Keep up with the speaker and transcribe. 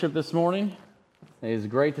This morning. It is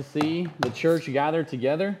great to see the church gathered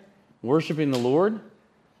together, worshiping the Lord.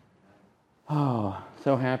 Oh,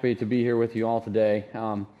 so happy to be here with you all today.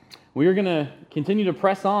 We are going to continue to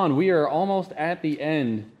press on. We are almost at the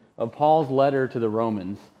end of Paul's letter to the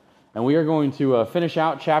Romans, and we are going to finish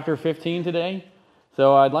out chapter 15 today.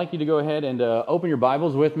 So I'd like you to go ahead and open your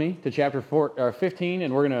Bibles with me to chapter 15,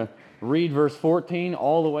 and we're going to read verse 14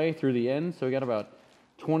 all the way through the end. So we got about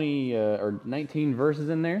 20 or 19 verses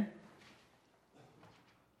in there.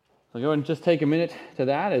 So go ahead and just take a minute to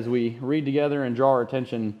that as we read together and draw our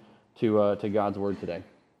attention to God's Word today.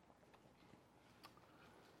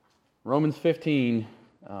 Romans 15,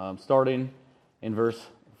 starting in verse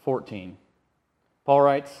 14. Paul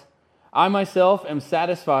writes, "I myself am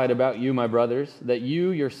satisfied about you, my brothers, that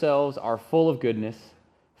you yourselves are full of goodness,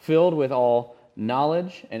 filled with all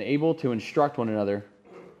knowledge, and able to instruct one another.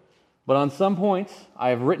 But on some points I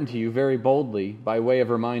have written to you very boldly by way of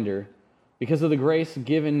reminder, because of the grace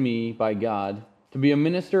given me by God to be a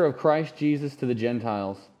minister of Christ Jesus to the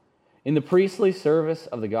Gentiles, in the priestly service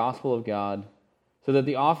of the gospel of God, so that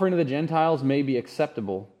the offering of the Gentiles may be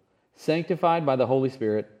acceptable, sanctified by the Holy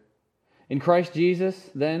Spirit. In Christ Jesus,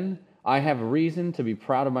 then, I have reason to be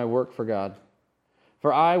proud of my work for God.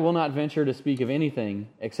 For I will not venture to speak of anything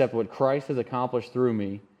except what Christ has accomplished through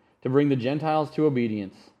me, to bring the Gentiles to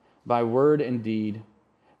obedience, by word and deed,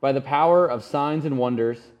 by the power of signs and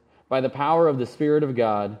wonders, by the power of the Spirit of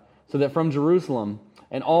God, so that from Jerusalem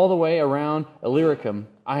and all the way around Illyricum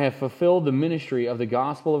I have fulfilled the ministry of the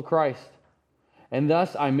gospel of Christ. And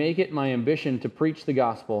thus I make it my ambition to preach the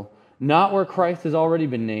gospel, not where Christ has already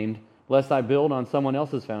been named, lest I build on someone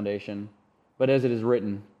else's foundation, but as it is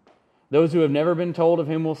written, those who have never been told of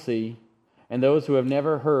him will see, and those who have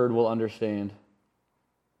never heard will understand.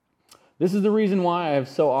 This is the reason why I have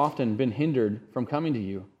so often been hindered from coming to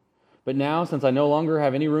you. But now, since I no longer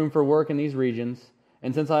have any room for work in these regions,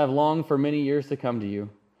 and since I have longed for many years to come to you,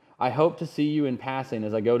 I hope to see you in passing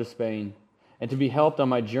as I go to Spain, and to be helped on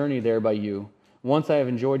my journey there by you, once I have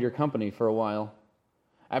enjoyed your company for a while.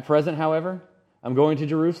 At present, however, I'm going to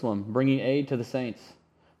Jerusalem, bringing aid to the saints.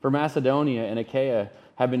 For Macedonia and Achaia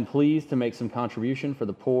have been pleased to make some contribution for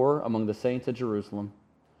the poor among the saints at Jerusalem.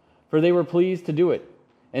 For they were pleased to do it,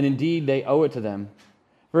 and indeed they owe it to them.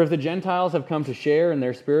 For if the Gentiles have come to share in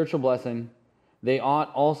their spiritual blessing, they ought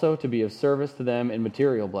also to be of service to them in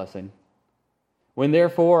material blessing. When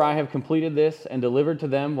therefore I have completed this and delivered to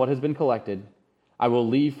them what has been collected, I will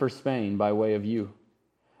leave for Spain by way of you.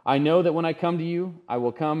 I know that when I come to you, I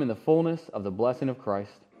will come in the fullness of the blessing of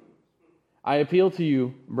Christ. I appeal to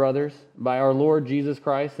you, brothers, by our Lord Jesus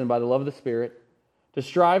Christ and by the love of the Spirit, to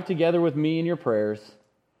strive together with me in your prayers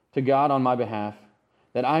to God on my behalf,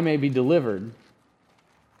 that I may be delivered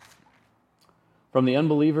from the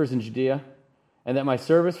unbelievers in Judea, and that my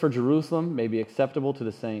service for Jerusalem may be acceptable to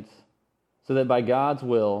the saints, so that by God's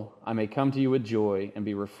will I may come to you with joy and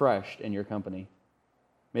be refreshed in your company.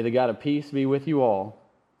 May the God of peace be with you all.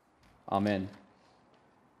 Amen."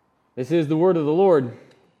 This is the word of the Lord.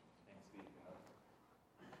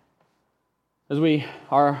 As we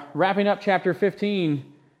are wrapping up chapter 15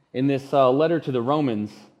 in this letter to the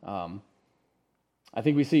Romans, I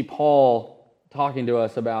think we see Paul talking to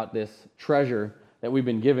us about this treasure that we've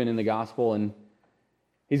been given in the gospel, and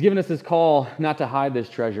he's given us this call not to hide this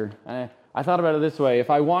treasure. I thought about it this way. If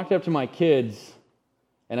I walked up to my kids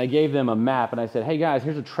and I gave them a map and I said, "Hey guys,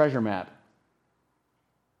 here's a treasure map.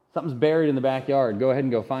 Something's buried in the backyard. Go ahead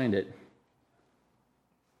and go find it."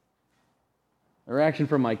 The reaction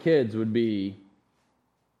from my kids would be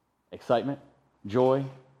excitement, joy.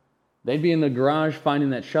 They'd be in the garage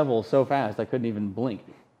finding that shovel so fast I couldn't even blink.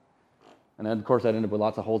 And then, of course, I'd end up with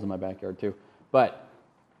lots of holes in my backyard too. But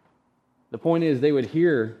the point is, they would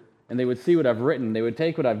hear and they would see what I've written. They would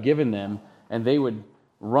take what I've given them and they would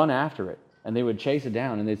run after it. And they would chase it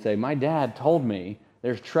down and they'd say, "My dad told me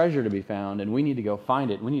there's treasure to be found and we need to go find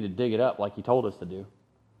it. We need to dig it up like he told us to do."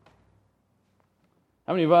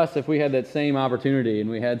 How many of us, if we had that same opportunity and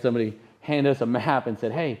we had somebody hand us a map and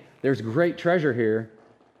said, "Hey, there's great treasure here,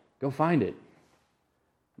 go find it,"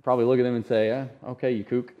 I'd probably look at them and say, "Okay, you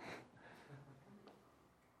kook.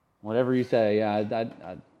 Whatever you say, yeah,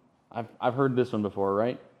 I've heard this one before,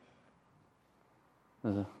 right?"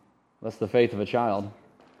 That's the faith of a child.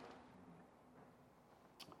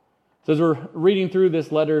 So as we're reading through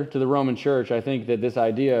this letter to the Roman church, I think that this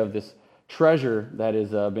idea of this treasure that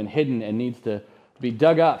has been hidden and needs to be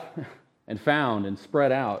dug up and found and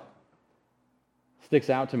spread out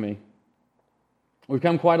sticks out to me. We've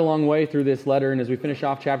come quite a long way through this letter, and as we finish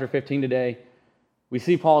off chapter 15 today, we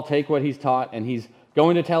see Paul take what he's taught, and he's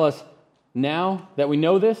going to tell us, now that we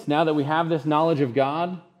know this, now that we have this knowledge of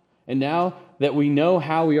God, And now that we know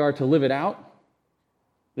how we are to live it out,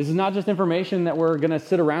 this is not just information that we're going to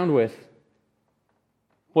sit around with.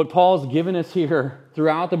 What Paul's given us here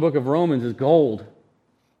throughout the book of Romans is gold.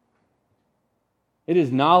 It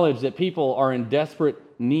is knowledge that people are in desperate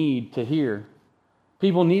need to hear.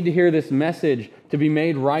 People need to hear this message to be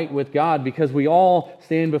made right with God, because we all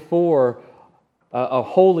stand before a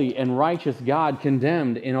holy and righteous God,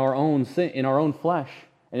 condemned in our own sin, in our own flesh,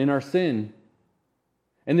 and in our sin.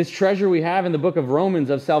 And this treasure we have in the book of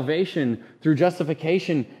Romans of salvation through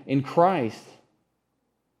justification in Christ,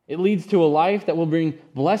 it leads to a life that will bring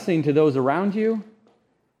blessing to those around you,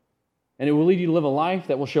 and it will lead you to live a life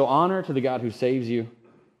that will show honor to the God who saves you.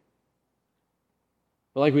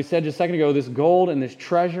 But like we said just a second ago, this gold and this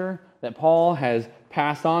treasure that Paul has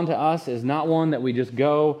passed on to us is not one that we just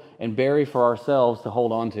go and bury for ourselves to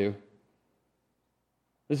hold on to.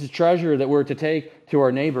 This is treasure that we're to take to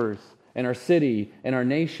our neighbors and our city and our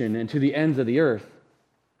nation and to the ends of the earth.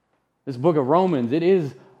 This book of Romans, it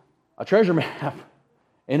is a treasure map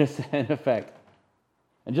in effect.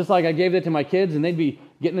 And just like I gave that to my kids, and they'd be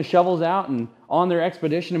getting the shovels out and on their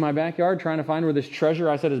expedition in my backyard trying to find where this treasure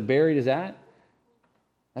I said is buried is at,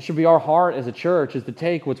 that should be our heart as a church, is to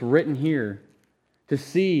take what's written here, to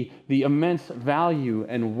see the immense value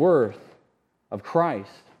and worth of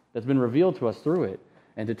Christ that's been revealed to us through it,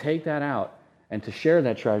 and to take that out and to share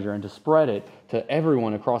that treasure and to spread it to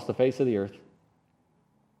everyone across the face of the earth.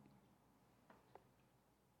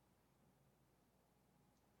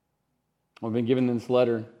 We've been given this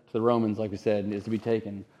letter to the Romans, like we said, is to be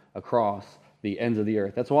taken across the ends of the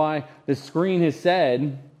earth. That's why this screen has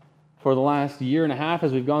said for the last year and a half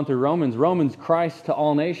as we've gone through Romans, Christ to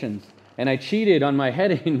all nations. And I cheated on my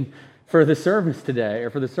heading for the sermon today.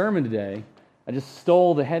 I just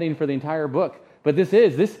stole the heading for the entire book. But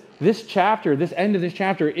this chapter, this end of this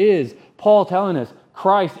chapter is Paul telling us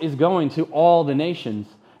Christ is going to all the nations.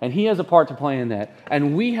 And he has a part to play in that.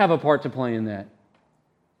 And we have a part to play in that.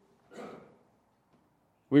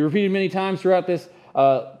 We repeated many times throughout this,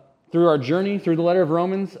 through our journey through the letter of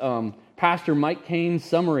Romans, Pastor Mike Cain's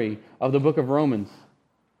summary of the book of Romans.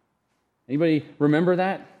 Anybody remember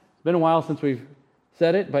that? It's been a while since we've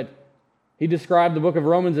said it, but he described the book of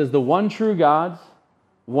Romans as the one true God's,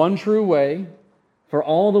 one true way for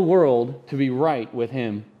all the world to be right with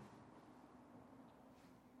Him.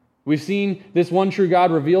 We've seen this one true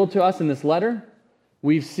God revealed to us in this letter.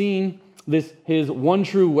 We've seen His one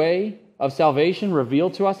true way of salvation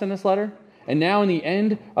revealed to us in this letter. And now in the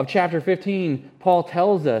end of chapter 15, Paul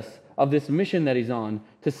tells us of this mission that he's on,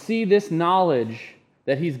 to see this knowledge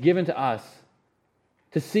that he's given to us,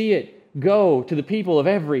 to see it go to the people of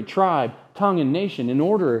every tribe, tongue, and nation in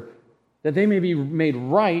order that they may be made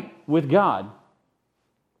right with God.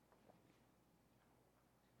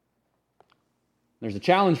 There's a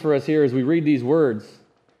challenge for us here as we read these words,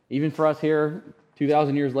 even for us here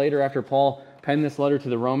 2,000 years later after Paul penned this letter to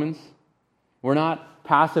the Romans. We're not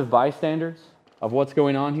passive bystanders of what's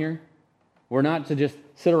going on here. We're not to just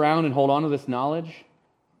sit around and hold on to this knowledge.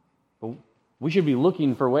 But we should be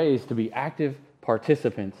looking for ways to be active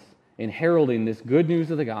participants in heralding this good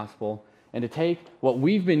news of the gospel, and to take what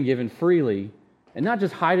we've been given freely and not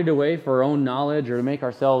just hide it away for our own knowledge or to make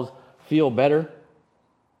ourselves feel better,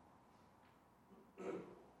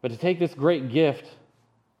 but to take this great gift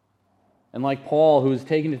and, like Paul, who is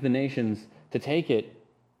taking it to the nations, to take it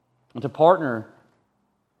and to partner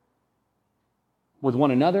with one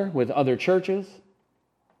another, with other churches,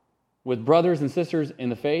 with brothers and sisters in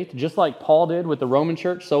the faith, just like Paul did with the Roman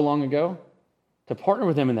church so long ago, to partner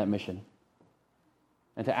with them in that mission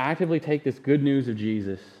and to actively take this good news of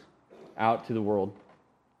Jesus out to the world.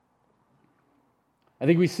 I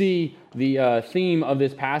think we see the theme of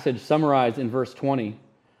this passage summarized in verse 20,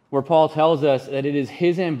 where Paul tells us that it is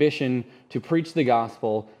his ambition to preach the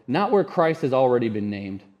gospel, not where Christ has already been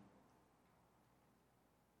named.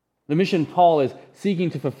 The mission Paul is seeking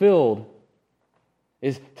to fulfill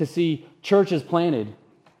is to see churches planted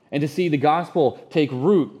and to see the gospel take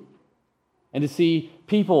root and to see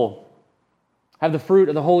people have the fruit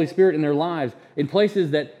of the Holy Spirit in their lives in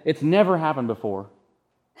places that it's never happened before.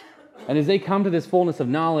 And as they come to this fullness of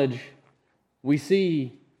knowledge, we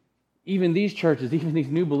see even these churches, even these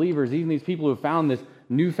new believers, even these people who have found this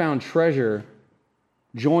newfound treasure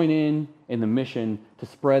join in the mission to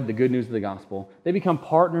spread the good news of the gospel. They become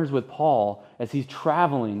partners with Paul as he's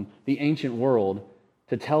traveling the ancient world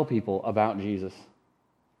to tell people about Jesus.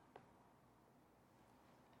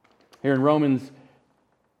 Here in Romans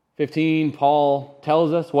 15, Paul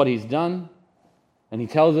tells us what he's done, and he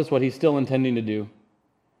tells us what he's still intending to do.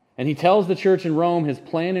 And he tells the church in Rome his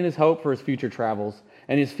plan and his hope for his future travels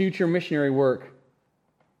and his future missionary work.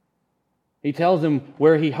 He tells him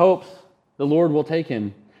where he hopes the Lord will take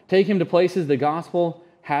him. Take him to places the gospel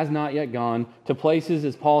has not yet gone, to places,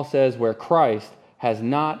 as Paul says, where Christ has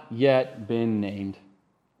not yet been named.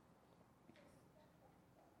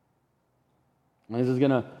 And this is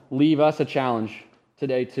going to leave us a challenge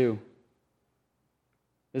today too.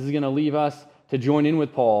 This is going to leave us to join in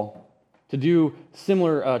with Paul, to do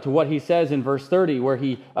similar to what he says in verse 30, where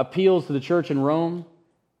he appeals to the church in Rome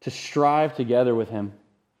to strive together with him.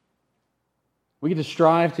 We get to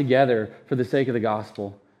strive together for the sake of the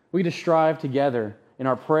gospel. We get to strive together in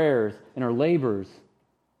our prayers, in our labors,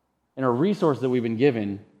 in our resources that we've been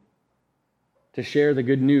given to share the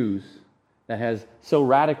good news that has so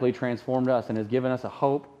radically transformed us and has given us a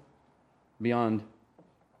hope beyond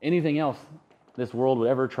anything else this world would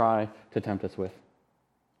ever try to tempt us with.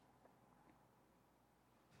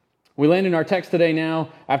 We land in our text today now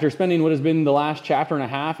after spending what has been the last chapter and a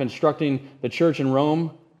half instructing the church in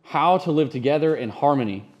Rome how to live together in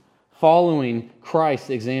harmony, following Christ's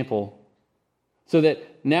example. So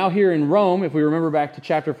that now here in Rome, if we remember back to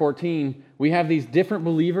chapter 14, we have these different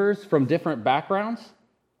believers from different backgrounds.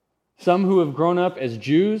 Some who have grown up as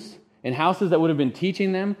Jews in houses that would have been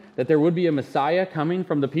teaching them that there would be a Messiah coming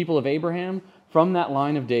from the people of Abraham, from that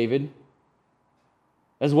line of David,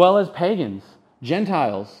 as well as pagans,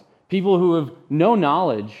 Gentiles, people who have no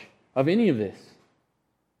knowledge of any of this,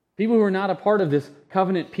 people who are not a part of this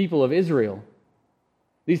covenant people of Israel.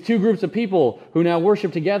 These two groups of people who now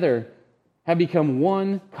worship together have become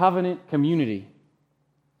one covenant community.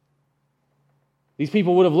 These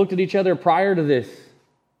people would have looked at each other prior to this,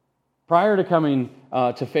 prior to coming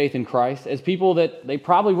to faith in Christ, as people that they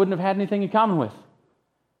probably wouldn't have had anything in common with.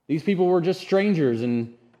 These people were just strangers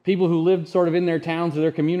and people who lived sort of in their towns or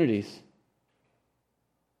their communities.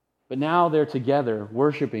 But now they're together,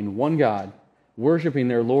 worshiping one God, worshiping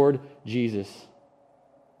their Lord Jesus.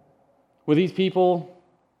 With these people,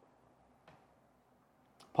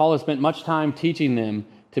 Paul has spent much time teaching them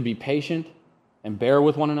to be patient and bear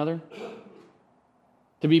with one another,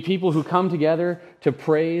 to be people who come together to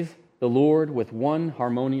praise the Lord with one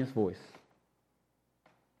harmonious voice.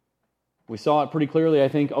 We saw it pretty clearly, I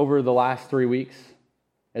think, over the last 3 weeks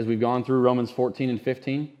as we've gone through Romans 14 and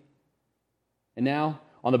 15. And now,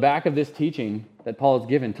 on the back of this teaching that Paul has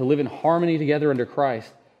given, to live in harmony together under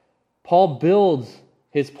Christ, Paul builds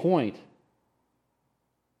his point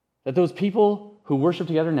that those people who worship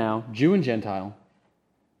together now, Jew and Gentile,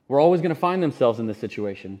 were always going to find themselves in this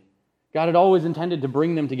situation. God had always intended to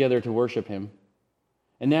bring them together to worship Him.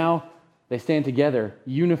 And now they stand together,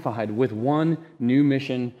 unified with one new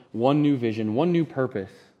mission, one new vision, one new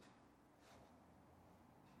purpose.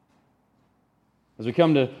 As we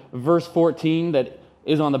come to verse 14 that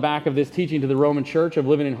is on the back of this teaching to the Roman church of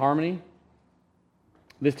living in harmony,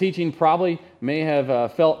 this teaching probably may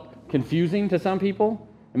have felt confusing to some people.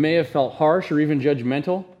 It may have felt harsh or even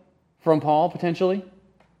judgmental from Paul, potentially.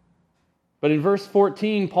 But in verse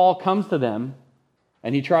 14, Paul comes to them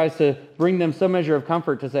and he tries to bring them some measure of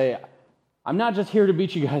comfort to say, I'm not just here to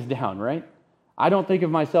beat you guys down, right? I don't think of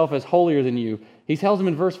myself as holier than you. He tells them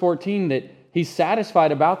in verse 14 that he's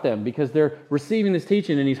satisfied about them because they're receiving this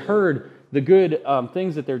teaching and he's heard the good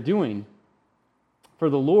things that they're doing for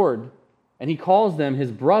the Lord. And he calls them his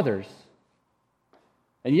brothers.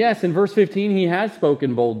 And yes, in verse 15, he has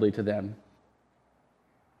spoken boldly to them.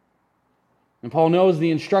 And Paul knows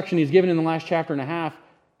the instruction he's given in the last chapter and a half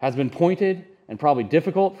has been pointed and probably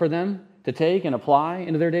difficult for them to take and apply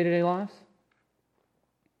into their day-to-day lives.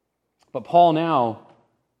 But Paul now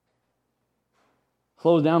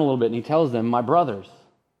slows down a little bit and he tells them, my brothers,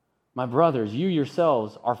 you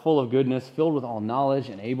yourselves are full of goodness, filled with all knowledge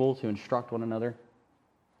and able to instruct one another.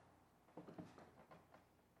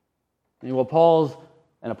 And well, Paul's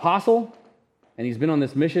an apostle, and he's been on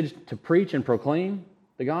this mission to preach and proclaim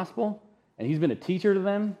the gospel, and he's been a teacher to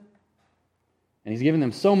them, and he's given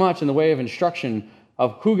them so much in the way of instruction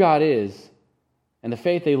of who God is and the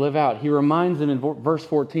faith they live out. He reminds them in verse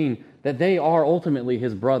 14 that they are ultimately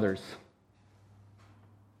his brothers.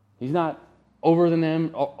 He's not over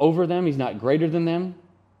them, he's not greater than them.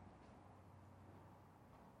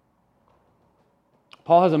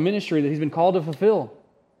 Paul has a ministry that he's been called to fulfill.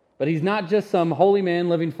 But he's not just some holy man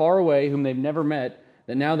living far away whom they've never met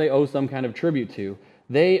that now they owe some kind of tribute to.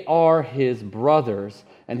 They are his brothers,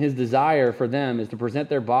 and his desire for them is to present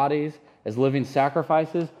their bodies as living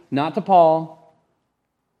sacrifices, not to Paul,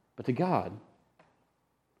 but to God.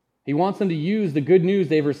 He wants them to use the good news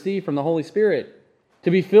they've received from the Holy Spirit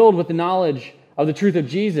to be filled with the knowledge of the truth of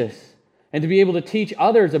Jesus and to be able to teach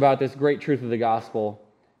others about this great truth of the gospel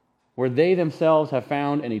where they themselves have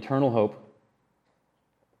found an eternal hope.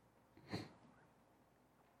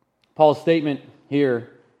 Paul's statement here,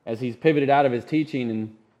 as he's pivoted out of his teaching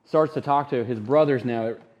and starts to talk to his brothers now,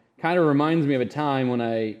 it kind of reminds me of a time when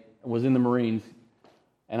I was in the Marines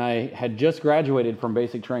and I had just graduated from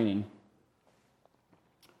basic training.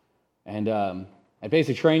 And at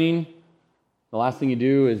basic training, the last thing you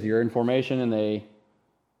do is you're in formation and they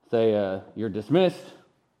say you're dismissed.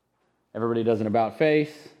 Everybody does an about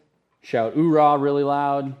face, shout "oorah" really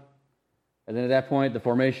loud, and then at that point the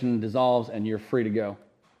formation dissolves and you're free to go.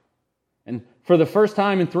 And for the first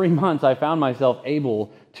time in 3 months, I found myself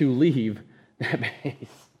able to leave that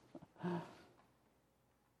base.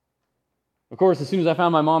 Of course, as soon as I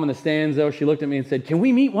found my mom in the stands, though, she looked at me and said, "Can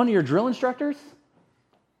we meet one of your drill instructors?"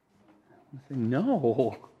 I said,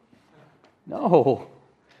 No.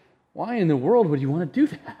 Why in the world would you want to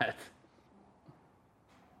do that?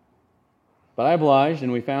 But I obliged,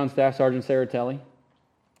 and we found Staff Sergeant Saratelli,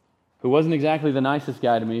 who wasn't exactly the nicest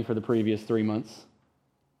guy to me for the previous 3 months.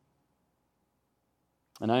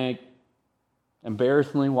 And I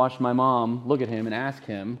embarrassingly watched my mom look at him and ask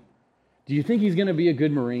him, "Do you think he's going to be a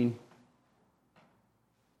good Marine?"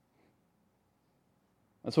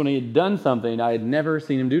 That's when he had done something I had never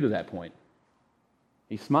seen him do to that point.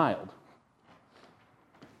 He smiled.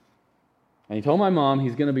 And he told my mom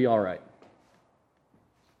he's going to be all right.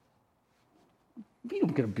 He's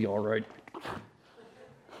going to be all right.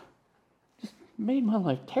 Just made my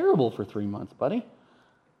life terrible for 3 months, buddy.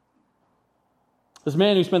 This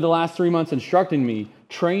man who spent the last 3 months instructing me,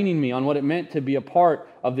 training me on what it meant to be a part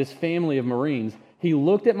of this family of Marines, he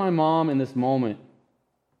looked at my mom in this moment.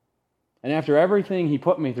 And after everything he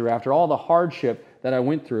put me through, after all the hardship that I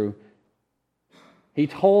went through, he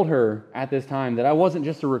told her at this time that I wasn't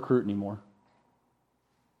just a recruit anymore.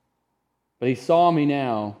 But he saw me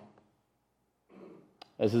now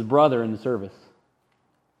as his brother in the service.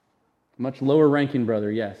 Much lower ranking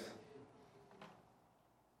brother, yes.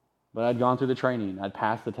 But I'd gone through the training. I'd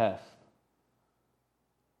passed the test.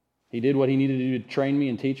 He did what he needed to do to train me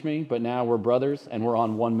and teach me, but now we're brothers and we're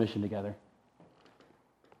on one mission together.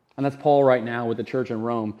 And that's Paul right now with the church in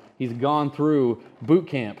Rome. He's gone through boot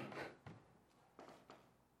camp.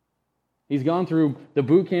 He's gone through the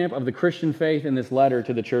boot camp of the Christian faith in this letter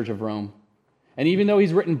to the church of Rome. And even though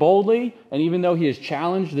he's written boldly, and even though he has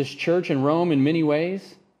challenged this church in Rome in many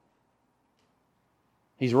ways,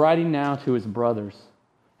 he's writing now to his brothers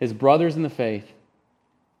in the faith.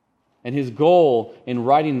 And his goal in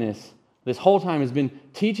writing this whole time has been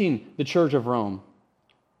teaching the church of Rome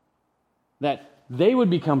that they would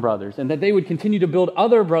become brothers and that they would continue to build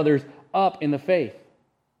other brothers up in the faith.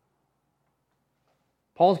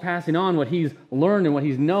 Paul's passing on what he's learned and what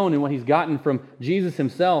he's known and what he's gotten from Jesus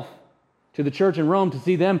himself to the church in Rome to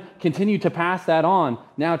see them continue to pass that on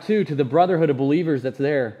now too to the brotherhood of believers that's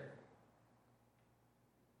there.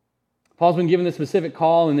 Paul's been given this specific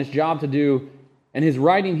call and this job to do, and his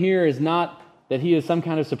writing here is not that he is some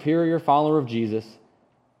kind of superior follower of Jesus.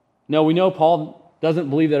 No, we know Paul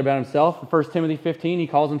doesn't believe that about himself. In 1 Timothy 15, he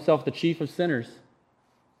calls himself the chief of sinners.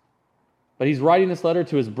 But he's writing this letter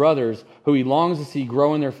to his brothers who he longs to see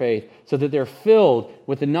grow in their faith so that they're filled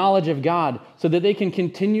with the knowledge of God so that they can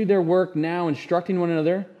continue their work now instructing one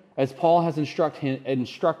another as Paul has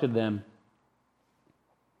instructed them.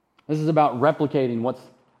 This is about replicating what's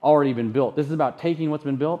already been built. This is about taking what's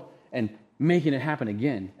been built and making it happen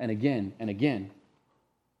again and again and again.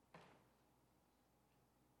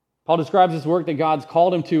 Paul describes this work that God's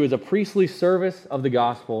called him to as a priestly service of the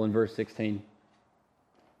gospel in verse 16.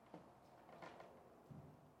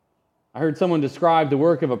 I heard someone describe the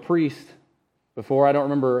work of a priest before. I don't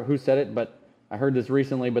remember who said it, but I heard this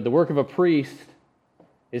recently. But the work of a priest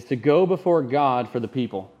is to go before God for the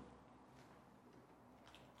people.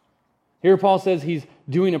 Here Paul says he's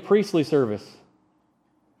doing a priestly service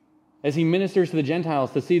as he ministers to the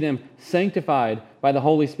Gentiles to see them sanctified by the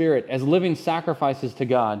Holy Spirit as living sacrifices to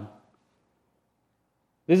God.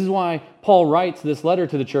 This is why Paul writes this letter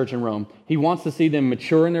to the church in Rome. He wants to see them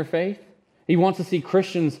mature in their faith. He wants to see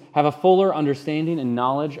Christians have a fuller understanding and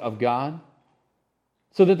knowledge of God,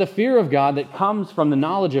 so that the fear of God that comes from the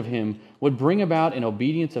knowledge of Him would bring about an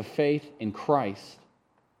obedience of faith in Christ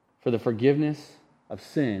for the forgiveness of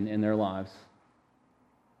sin in their lives.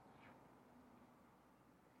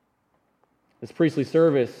 This priestly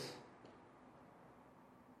service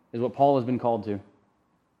is what Paul has been called to.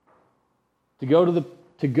 To go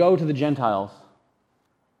to the Gentiles,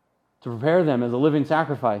 to prepare them as a living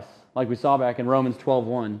sacrifice, like we saw back in Romans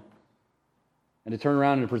 12:1, and to turn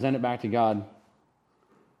around and present it back to God.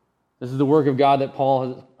 This is the work of God that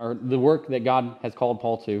the work that God has called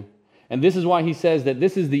Paul to. And this is why he says that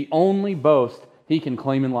this is the only boast he can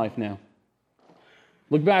claim in life now.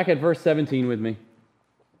 Look back at verse 17 with me.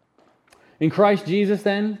 In Christ Jesus,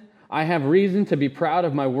 then, I have reason to be proud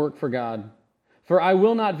of my work for God. For I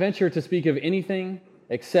will not venture to speak of anything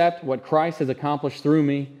except what Christ has accomplished through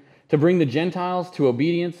me, to bring the Gentiles to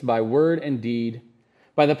obedience by word and deed,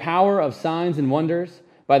 by the power of signs and wonders,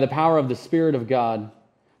 by the power of the Spirit of God,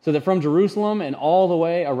 so that from Jerusalem and all the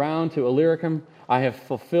way around to Illyricum, I have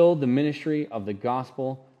fulfilled the ministry of the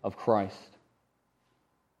gospel of Christ.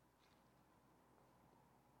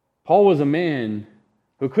 Paul was a man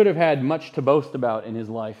who could have had much to boast about in his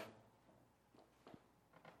life.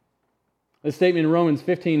 This statement in Romans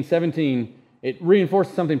 15:17, it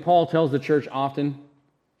reinforces something Paul tells the church often,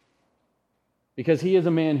 because he is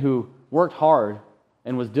a man who worked hard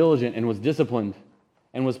and was diligent and was disciplined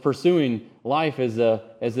and was pursuing life as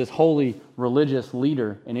this holy religious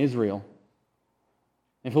leader in Israel.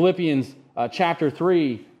 In Philippians chapter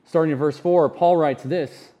 3, starting in verse 4, Paul writes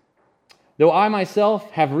this, "Though I myself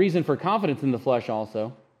have reason for confidence in the flesh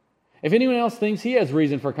also, if anyone else thinks he has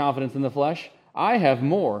reason for confidence in the flesh, I have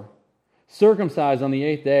more. Circumcised on the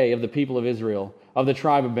 8th day of the people of Israel, of the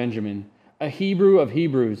tribe of Benjamin, a Hebrew of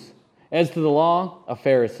Hebrews, as to the law, a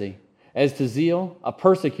Pharisee, as to zeal, a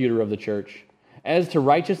persecutor of the church, as to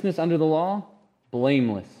righteousness under the law,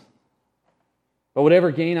 blameless. But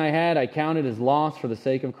whatever gain I had, I counted as loss for the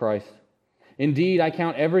sake of Christ. Indeed, I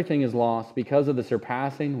count everything as loss because of the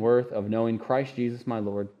surpassing worth of knowing Christ Jesus my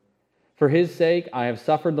Lord. For his sake I have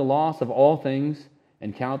suffered the loss of all things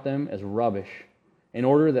and count them as rubbish, in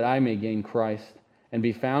order that I may gain Christ and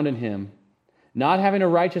be found in him, not having a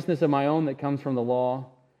righteousness of my own that comes from the law,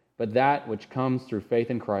 but that which comes through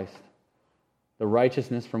faith in Christ, the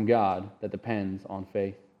righteousness from God that depends on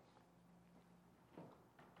faith."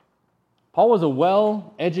 Paul was a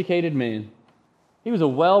well-educated man. He was a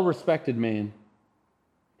well-respected man.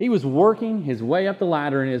 He was working his way up the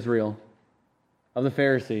ladder in Israel of the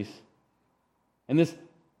Pharisees. And this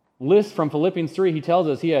list from Philippians 3, he tells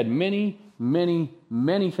us he had many, many,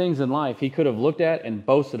 many things in life he could have looked at and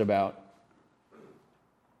boasted about.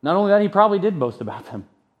 Not only that, he probably did boast about them.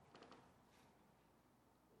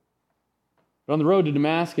 But on the road to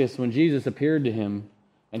Damascus, when Jesus appeared to him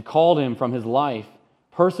and called him from his life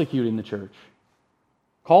persecuting the church,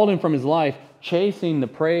 called him from his life chasing the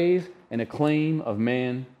praise and acclaim of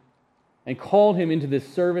man, and called him into this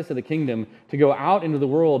service of the kingdom to go out into the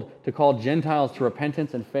world to call Gentiles to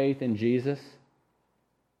repentance and faith in Jesus,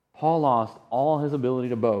 Paul lost all his ability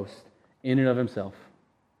to boast in and of himself.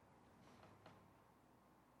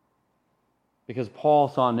 Because Paul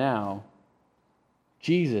saw now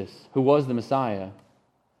Jesus, who was the Messiah,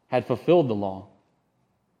 had fulfilled the law.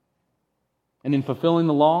 And in fulfilling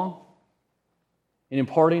the law, in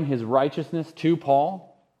imparting his righteousness to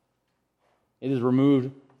Paul, it has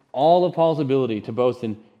removed all of Paul's ability to boast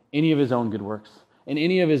in any of his own good works, in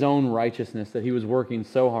any of his own righteousness that he was working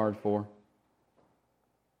so hard for.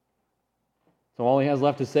 So all he has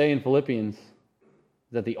left to say in Philippians is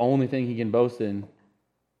that the only thing he can boast in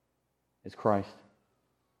is Christ.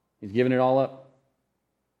 He's given it all up.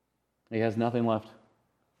 He has nothing left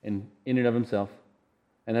in and of himself.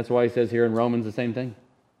 And that's why he says here in Romans the same thing.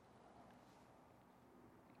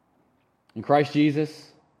 In Christ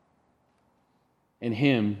Jesus, in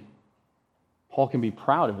him, Paul can be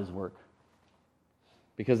proud of his work,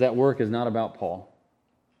 because that work is not about Paul.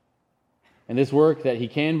 And this work that he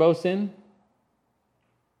can boast in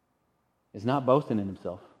is not boasting in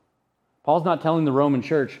himself. Paul's not telling the Roman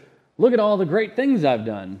church, "Look at all the great things I've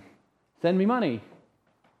done. Send me money."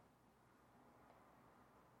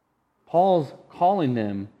 Paul's calling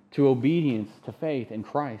them to obedience, to faith in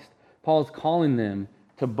Christ. Paul's calling them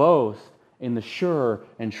to boast in the sure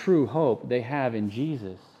and true hope they have in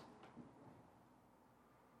Jesus.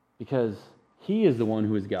 Because he is the one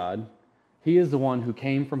who is God. He is the one who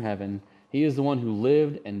came from heaven. He is the one who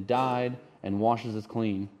lived and died and washes us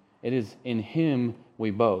clean. It is in him we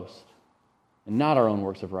boast, and not our own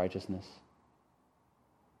works of righteousness.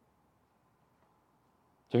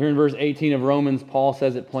 So here in verse 18 of Romans, Paul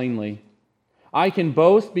says it plainly. I can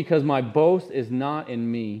boast because my boast is not in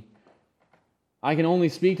me. I can only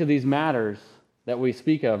speak to these matters that we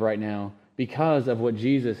speak of right now because of what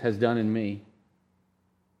Jesus has done in me.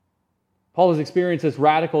 Paul has experienced this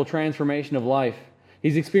radical transformation of life.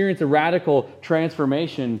 He's experienced a radical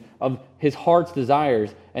transformation of his heart's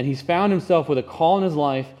desires, and he's found himself with a call in his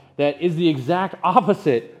life that is the exact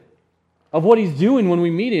opposite of what he's doing when we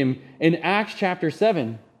meet him in Acts chapter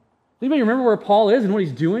 7. Does anybody remember where Paul is and what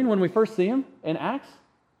he's doing when we first see him in Acts?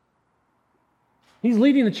 He's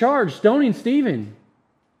leading the charge, stoning Stephen.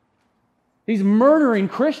 He's murdering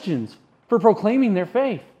Christians for proclaiming their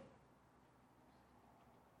faith.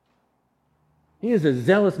 He is a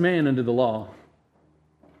zealous man under the law.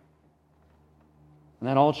 And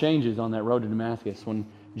that all changes on that road to Damascus when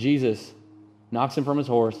Jesus knocks him from his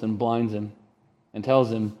horse and blinds him and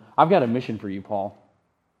tells him, I've got a mission for you, Paul.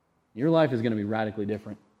 Your life is going to be radically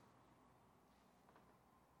different.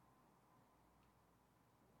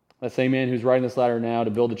 That same man who's writing this letter now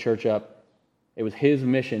to build the church up, it was his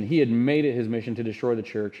mission. He had made it his mission to destroy the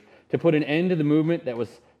church, to put an end to the movement that was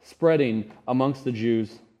spreading amongst the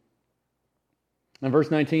Jews. In verse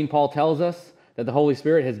 19, Paul tells us that the Holy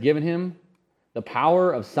Spirit has given him the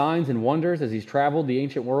power of signs and wonders as he's traveled the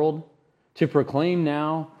ancient world to proclaim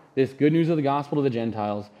now this good news of the gospel to the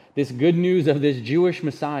Gentiles, this good news of this Jewish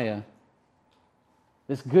Messiah,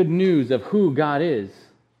 this good news of who God is.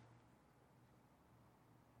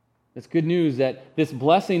 This good news that this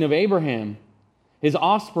blessing of Abraham, his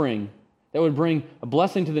offspring, that would bring a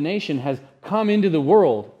blessing to the nation, has come into the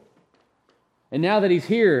world. And now that he's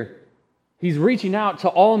here, he's reaching out to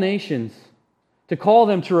all nations to call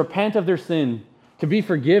them to repent of their sin, to be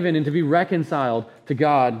forgiven, and to be reconciled to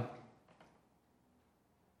God.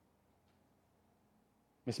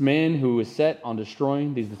 This man who is set on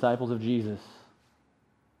destroying these disciples of Jesus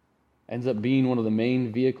ends up being one of the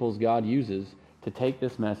main vehicles God uses to take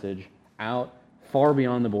this message out far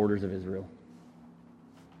beyond the borders of Israel.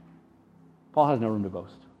 Paul has no room to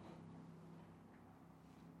boast.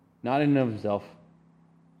 Not in and of himself.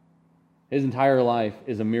 His entire life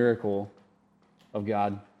is a miracle of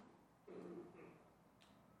God.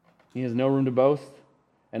 He has no room to boast,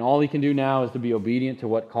 and all he can do now is to be obedient to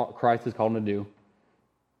what Christ has called him to do.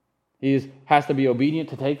 He has to be obedient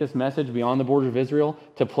to take this message beyond the borders of Israel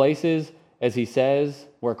to places, as he says,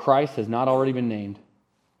 where Christ has not already been named.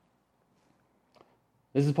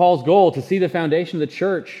 This is Paul's goal, to see the foundation of the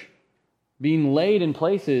church being laid in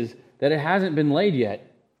places that it hasn't been laid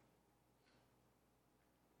yet.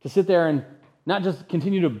 To sit there and not just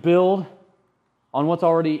continue to build on what's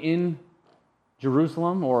already in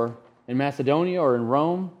Jerusalem or in Macedonia or in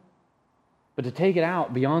Rome, but to take it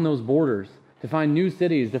out beyond those borders, to find new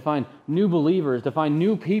cities, to find new believers, to find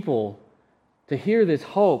new people, to hear this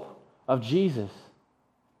hope of Jesus.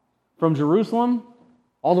 From Jerusalem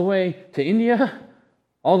all the way to India,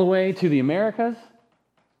 all the way to the Americas,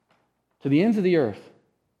 to the ends of the earth.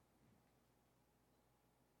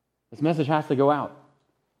 This message has to go out.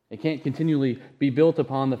 It can't continually be built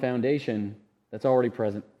upon the foundation that's already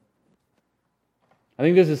present. I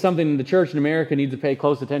think this is something the church in America needs to pay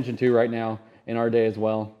close attention to right now in our day as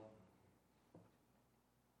well.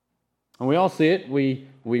 And we all see it. We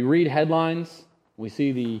read headlines. We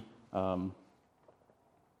see all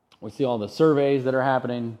the surveys that are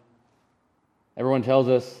happening. Everyone tells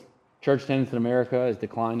us church attendance in America is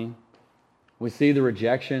declining. We see the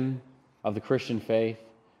rejection of the Christian faith.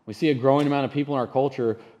 We see a growing amount of people in our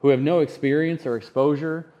culture who have no experience or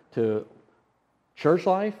exposure to church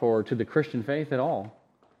life or to the Christian faith at all.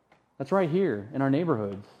 That's right here in our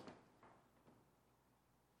neighborhoods.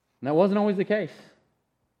 And that wasn't always the case.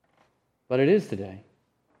 But it is today.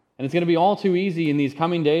 And it's going to be all too easy in these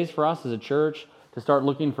coming days for us as a church to start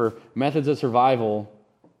looking for methods of survival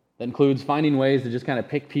that includes finding ways to just kind of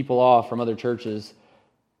pick people off from other churches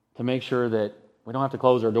to make sure that we don't have to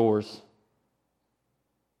close our doors.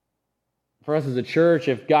 For us as a church,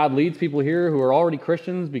 if God leads people here who are already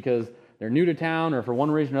Christians because they're new to town or for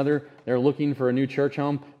one reason or another they're looking for a new church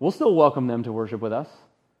home, we'll still welcome them to worship with us.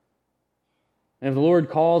 And if the Lord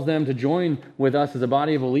calls them to join with us as a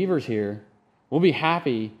body of believers here, we'll be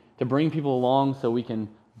happy to bring people along so we can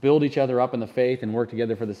build each other up in the faith and work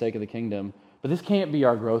together for the sake of the kingdom. But this can't be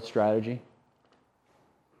our growth strategy.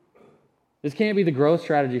 This can't be the growth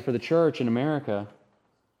strategy for the church in America.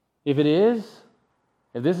 If it is,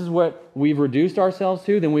 if this is what we've reduced ourselves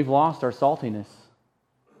to, then we've lost our saltiness.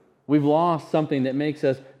 We've lost something that makes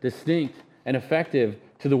us distinct and effective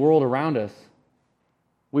to the world around us.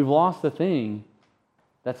 We've lost the thing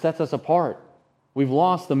that sets us apart. We've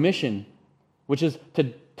lost the mission, which is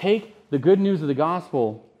to take the good news of the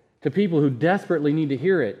gospel to people who desperately need to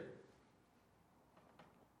hear it.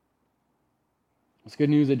 It's good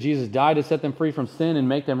news that Jesus died to set them free from sin and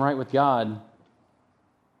make them right with God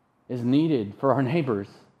is needed for our neighbors,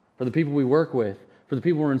 for the people we work with, for the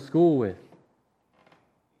people we're in school with.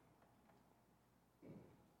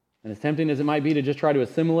 And as tempting as it might be to just try to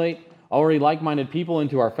assimilate already like-minded people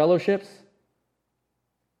into our fellowships,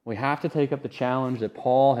 we have to take up the challenge that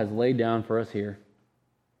Paul has laid down for us here.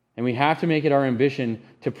 And we have to make it our ambition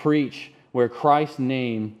to preach where Christ's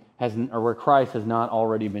name has, or where Christ has not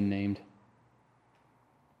already been named.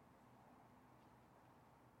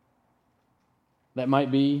 That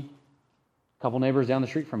might be a couple neighbors down the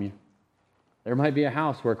street from you. There might be a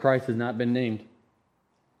house where Christ has not been named.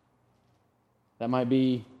 That might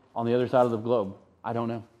be on the other side of the globe. I don't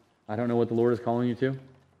know. I don't know what the Lord is calling you to,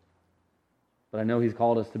 but I know He's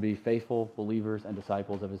called us to be faithful believers and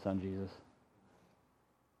disciples of His Son, Jesus.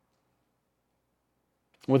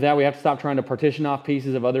 With that, we have to stop trying to partition off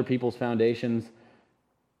pieces of other people's foundations.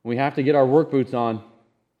 We have to get our work boots on.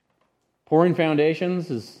 Pouring foundations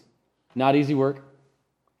is not easy work.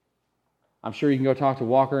 I'm sure you can go talk to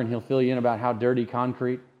Walker and he'll fill you in about how dirty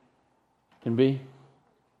concrete can be.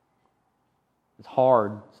 It's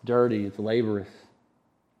hard, it's dirty, it's laborious.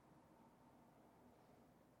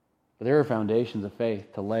 But there are foundations of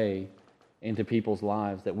faith to lay into people's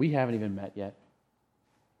lives that we haven't even met yet.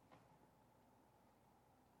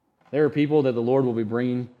 There are people that the Lord will be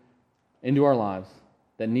bringing into our lives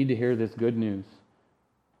that need to hear this good news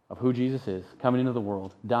of who Jesus is, coming into the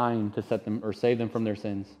world, dying to set them or save them from their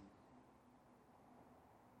sins.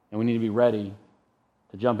 And we need to be ready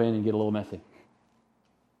to jump in and get a little messy.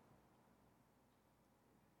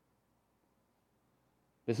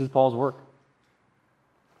 This is Paul's work.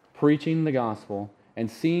 Preaching the gospel and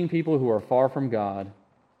seeing people who are far from God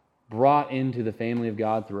brought into the family of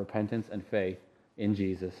God through repentance and faith in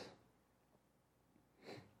Jesus.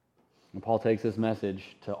 And Paul takes this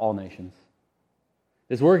message to all nations.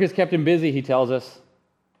 This work has kept him busy, he tells us.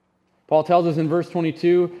 Paul tells us in verse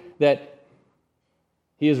 22 that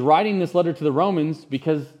he is writing this letter to the Romans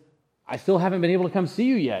because I still haven't been able to come see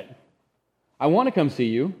you yet. I want to come see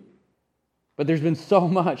you, but there's been so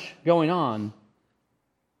much going on.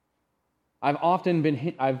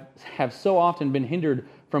 I have so often been hindered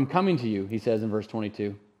from coming to you, he says in verse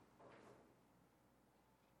 22.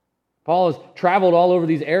 Paul has traveled all over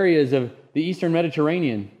these areas of the Eastern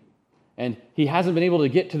Mediterranean, and he hasn't been able to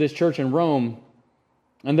get to this church in Rome.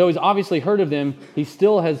 And though he's obviously heard of them, he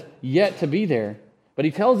still has yet to be there. But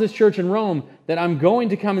he tells this church in Rome that I'm going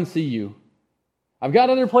to come and see you. I've got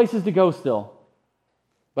other places to go still,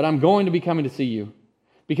 but I'm going to be coming to see you.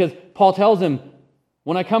 Because Paul tells him,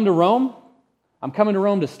 when I come to Rome, I'm coming to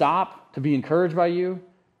Rome to stop, to be encouraged by you,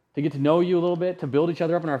 to get to know you a little bit, to build each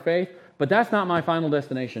other up in our faith. But that's not my final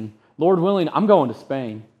destination. Lord willing, I'm going to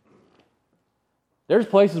Spain. There's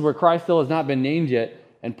places where Christ still has not been named yet,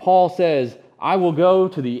 and Paul says, I will go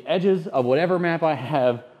to the edges of whatever map I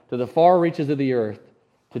have, to the far reaches of the earth,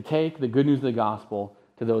 to take the good news of the gospel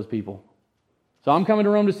to those people. So I'm coming to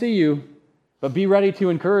Rome to see you, but be ready to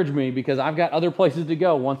encourage me because I've got other places to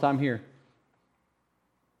go once I'm here.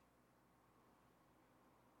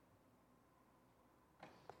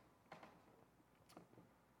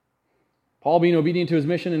 Paul, being obedient to his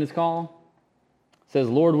mission and his call, says,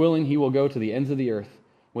 Lord willing, he will go to the ends of the earth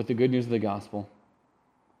with the good news of the gospel.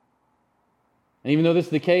 And even though this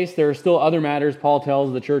is the case, there are still other matters Paul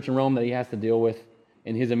tells the church in Rome that he has to deal with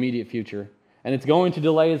in his immediate future. And it's going to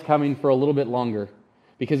delay his coming for a little bit longer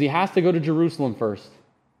because he has to go to Jerusalem first.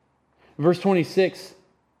 Verse 26,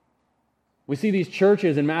 we see these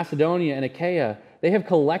churches in Macedonia and Achaia, they have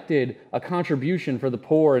collected a contribution for the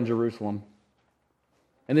poor in Jerusalem.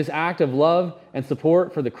 And this act of love and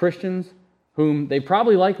support for the Christians whom they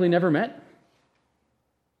probably likely never met.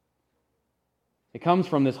 It comes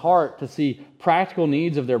from this heart to see practical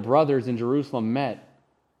needs of their brothers in Jerusalem met.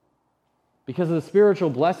 Because of the spiritual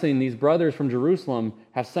blessing these brothers from Jerusalem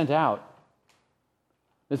have sent out.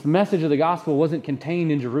 This message of the gospel wasn't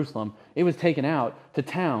contained in Jerusalem. It was taken out to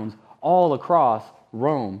towns all across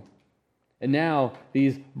Rome. And now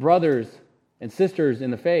these brothers and sisters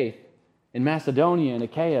in the faith in Macedonia and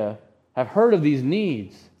Achaia have heard of these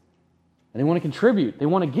needs. And they want to contribute. They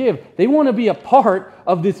want to give. They want to be a part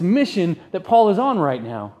of this mission that Paul is on right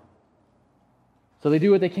now. So they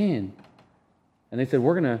do what they can. And they said,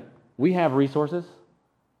 we have resources.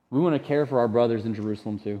 We want to care for our brothers in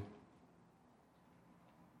Jerusalem too.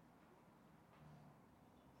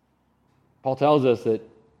 Paul tells us that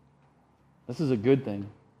this is a good thing.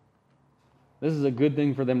 This is a good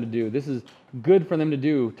thing for them to do. This is good for them to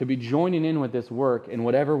do, to be joining in with this work in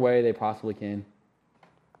whatever way they possibly can.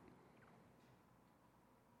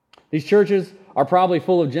 These churches are probably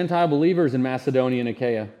full of Gentile believers in Macedonia and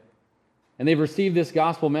Achaia. And they've received this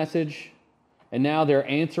gospel message, and now they're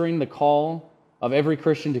answering the call of every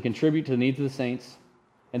Christian to contribute to the needs of the saints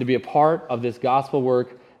and to be a part of this gospel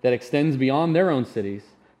work that extends beyond their own cities,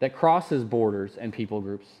 that crosses borders and people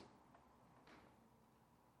groups.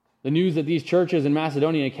 The news that these churches in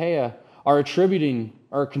Macedonia and Achaia are contributing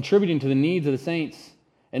to the needs of the saints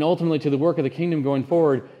and ultimately to the work of the kingdom going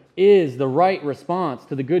forward is the right response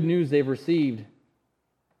to the good news they've received.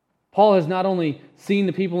 Paul has not only seen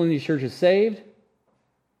the people in these churches saved,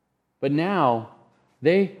 but now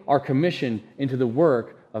they are commissioned into the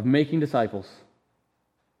work of making disciples.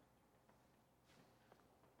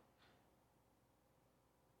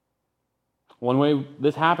 One way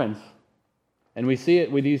this happens, and we see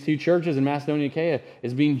it with these two churches in Macedonia and Achaia,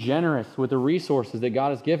 is being generous with the resources that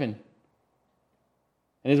God has given.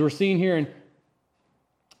 And as we're seeing here in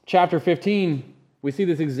chapter 15, we see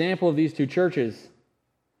this example of these two churches.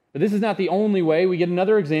 But this is not the only way. We get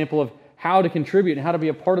another example of how to contribute and how to be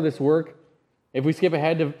a part of this work if we skip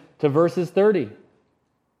ahead to verses 30,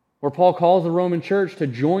 where Paul calls the Roman church to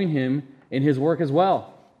join him in his work as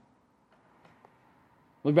well.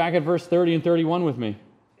 Look back at verse 30 and 31 with me.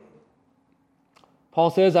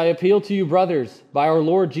 Paul says, I appeal to you, brothers, by our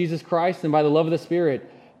Lord Jesus Christ and by the love of the Spirit,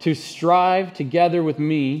 to strive together with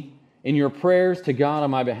me in your prayers to God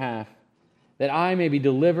on my behalf, that I may be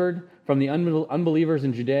delivered from the unbelievers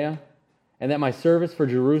in Judea, and that my service for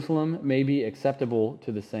Jerusalem may be acceptable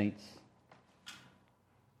to the saints.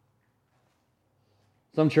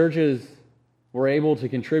 Some churches were able to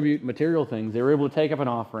contribute material things. They were able to take up an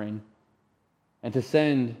offering and to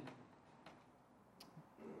send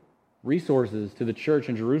resources to the church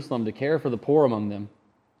in Jerusalem to care for the poor among them.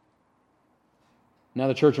 Now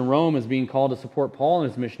the church in Rome is being called to support Paul in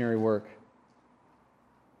his missionary work.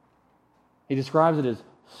 He describes it as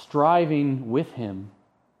striving with him.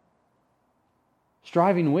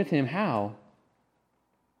 Striving with him, how?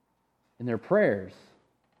 In their prayers.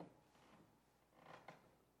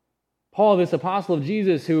 Paul, this apostle of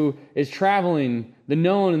Jesus who is traveling the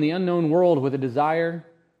known and the unknown world with a desire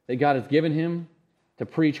that God has given him to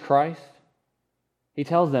preach Christ, he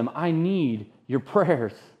tells them, I need your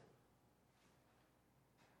prayers.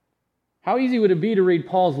 How easy would it be to read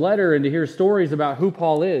Paul's letter and to hear stories about who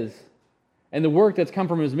Paul is and the work that's come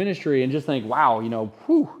from his ministry and just think, wow,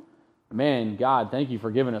 man, God, thank you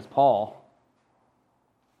for giving us Paul.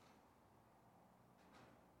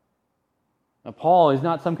 Now, Paul is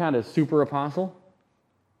not some kind of super apostle.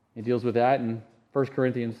 He deals with that in 1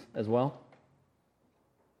 Corinthians as well.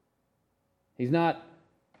 He's not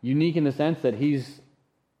unique in the sense that he's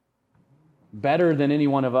better than any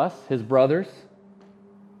one of us, his brothers.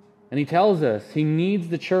 And he tells us he needs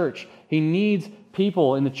the church. He needs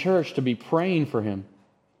people in the church to be praying for him.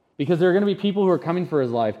 Because there are going to be people who are coming for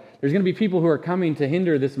his life. There's going to be people who are coming to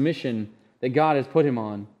hinder this mission that God has put him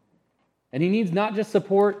on. And he needs not just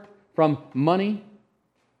support from money,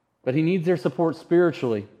 but he needs their support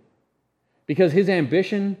spiritually. Because his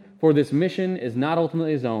ambition for this mission is not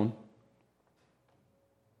ultimately his own.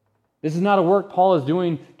 This is not a work Paul is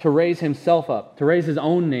doing to raise himself up, to raise his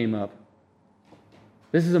own name up.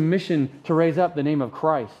 This is a mission to raise up the name of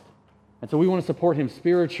Christ. And so we want to support him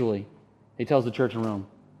spiritually, he tells the church in Rome.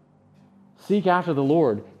 Seek after the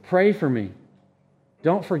Lord. Pray for me.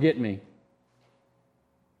 Don't forget me.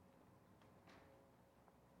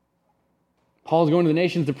 Paul is going to the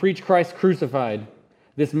nations to preach Christ crucified,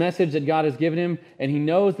 this message that God has given him, and he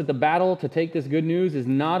knows that the battle to take this good news is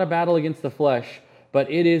not a battle against the flesh, but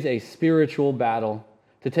it is a spiritual battle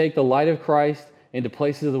to take the light of Christ into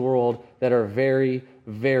places of the world that are very,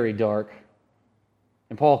 very dark.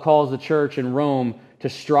 And Paul calls the church in Rome to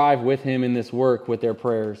strive with him in this work with their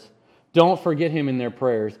prayers. Don't forget him in their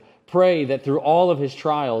prayers. Pray that through all of his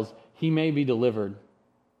trials, he may be delivered.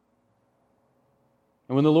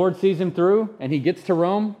 And when the Lord sees him through and he gets to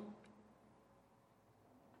Rome,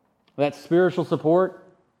 that spiritual support,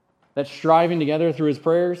 that striving together through his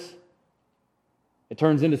prayers, it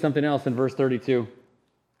turns into something else in verse 32.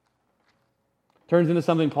 It turns into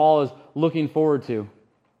something Paul is looking forward to,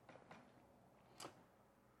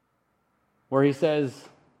 where he says,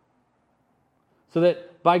 so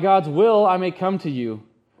that by God's will I may come to you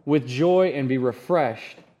with joy and be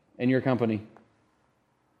refreshed in your company.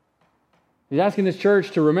 He's asking this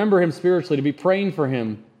church to remember him spiritually, to be praying for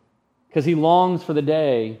him, because he longs for the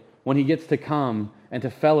day when he gets to come and to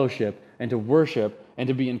fellowship and to worship and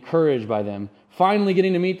to be encouraged by them. Finally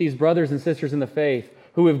getting to meet these brothers and sisters in the faith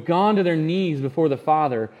who have gone to their knees before the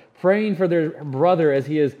Father, praying for their brother as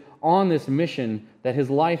he is on this mission that his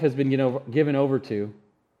life has been given over to.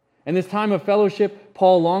 And this time of fellowship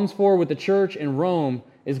Paul longs for with the church in Rome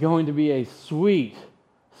is going to be a sweet,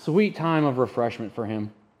 sweet time of refreshment for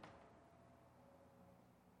him.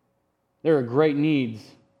 There are great needs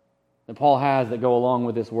that Paul has that go along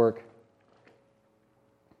with this work.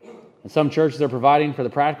 And some churches are providing for the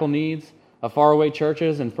practical needs of faraway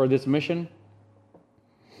churches and for this mission.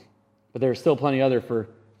 But there are still plenty for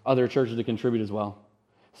other churches to contribute as well.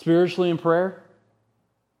 Spiritually in prayer,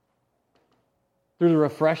 through the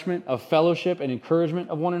refreshment of fellowship and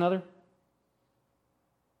encouragement of one another.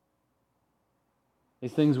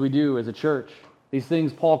 These things we do as a church, these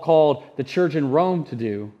things Paul called the church in Rome to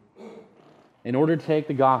do in order to take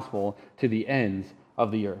the gospel to the ends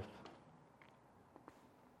of the earth.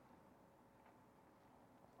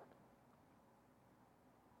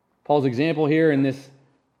 Paul's example here in this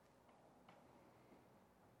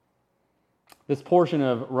portion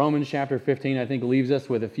of Romans chapter 15, I think, leaves us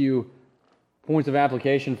with a few points of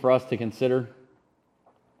application for us to consider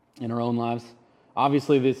in our own lives.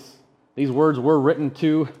 Obviously, these words were written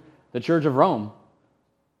to the Church of Rome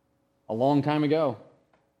a long time ago.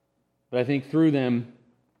 But I think through them,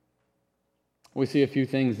 we see a few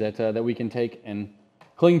things that we can take and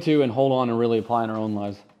cling to and hold on and really apply in our own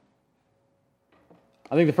lives.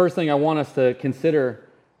 I think the first thing I want us to consider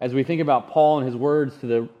as we think about Paul and his words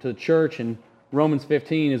to the church in Romans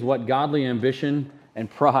 15 is what godly ambition and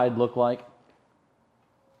pride look like.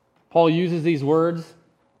 Paul uses these words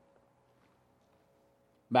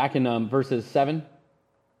back in verses 7.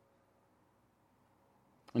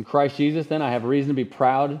 In Christ Jesus, then, I have reason to be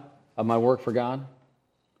proud of my work for God.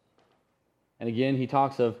 And again, he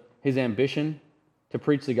talks of his ambition to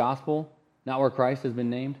preach the gospel, not where Christ has been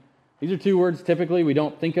named. These are two words typically we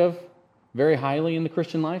don't think of very highly in the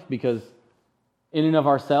Christian life because in and of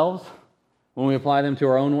ourselves, when we apply them to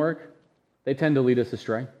our own work, they tend to lead us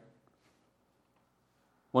astray.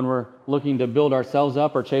 When we're looking to build ourselves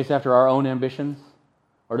up or chase after our own ambitions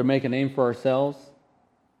or to make a name for ourselves.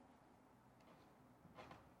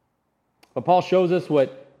 But Paul shows us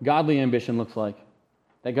what godly ambition looks like.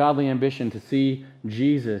 That godly ambition to see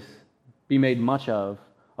Jesus be made much of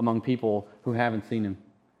among people who haven't seen him.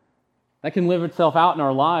 That can live itself out in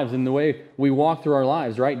our lives in the way we walk through our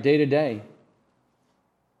lives, right, day to day.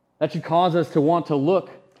 That should cause us to want to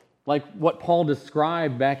look like what Paul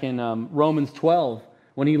described back in Romans 12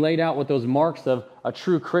 when he laid out what those marks of a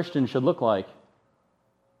true Christian should look like.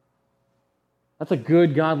 That's a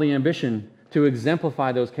good godly ambition to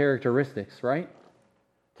exemplify those characteristics, right?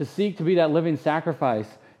 To seek to be that living sacrifice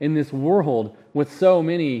in this world with so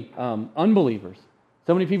many unbelievers,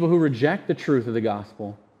 so many people who reject the truth of the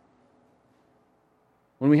gospel.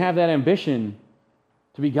 When we have that ambition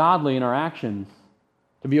to be godly in our actions,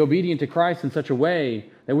 to be obedient to Christ in such a way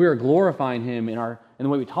that we are glorifying him in the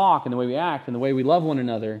way we talk, in the way we act, in the way we love one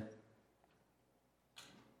another,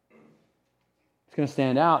 it's going to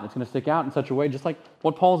stand out. It's going to stick out in such a way, just like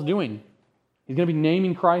what Paul's doing. He's going to be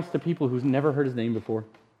naming Christ to people who've never heard his name before.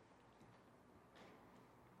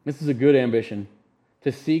 This is a good ambition,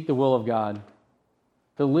 to seek the will of God,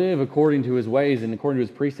 to live according to his ways and according to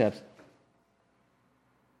his precepts.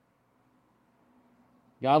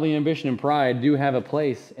 Godly ambition and pride do have a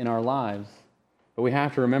place in our lives, but we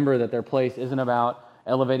have to remember that their place isn't about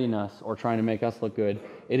elevating us or trying to make us look good.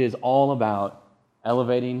 It is all about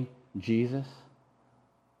elevating Jesus,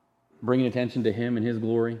 bringing attention to him and his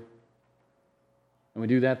glory. And we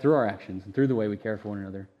do that through our actions and through the way we care for one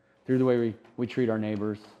another, through the way we treat our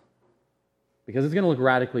neighbors. Because it's going to look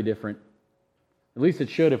radically different. At least it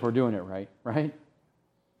should if we're doing it right, right?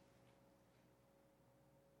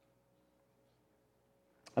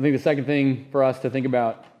 I think the second thing for us to think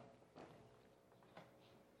about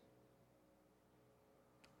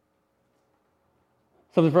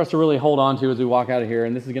something for us to really hold on to as we walk out of here,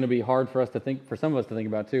 and this is going to be hard for us to think, for some of us to think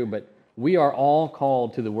about too, but we are all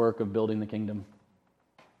called to the work of building the kingdom.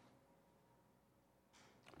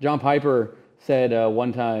 John Piper said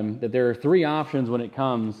one time that there are three options when it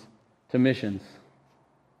comes to missions.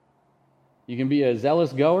 You can be a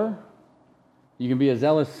zealous goer, you can be a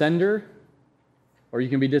zealous sender, or you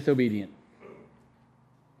can be disobedient.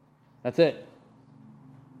 That's it.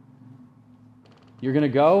 You're going to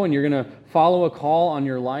go and you're going to follow a call on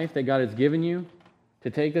your life that God has given you to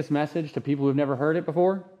take this message to people who've never heard it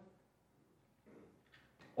before.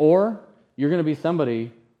 Or you're going to be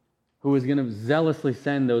somebody who is going to zealously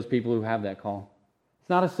send those people who have that call. It's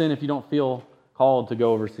not a sin if you don't feel called to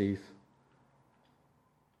go overseas.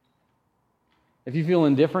 If you feel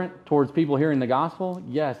indifferent towards people hearing the gospel,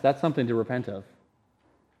 yes, that's something to repent of.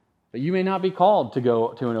 But you may not be called to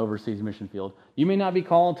go to an overseas mission field. You may not be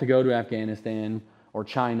called to go to Afghanistan or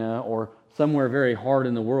China or somewhere very hard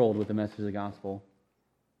in the world with the message of the gospel.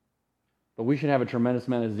 But we should have a tremendous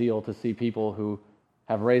amount of zeal to see people who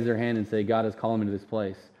have raised their hand and say, God has called me to this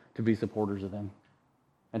place, to be supporters of them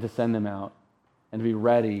and to send them out and to be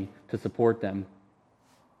ready to support them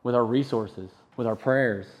with our resources, with our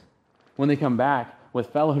prayers, when they come back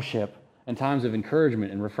with fellowship and times of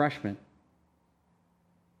encouragement and refreshment.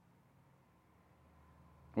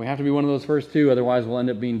 We have to be one of those first two, otherwise we'll end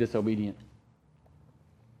up being disobedient.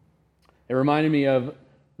 It reminded me of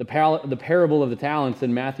the parable of the talents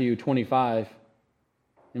in Matthew 25,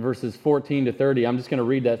 in verses 14 to 30. I'm just going to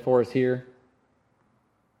read that for us here.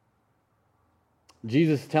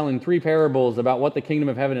 Jesus is telling three parables about what the kingdom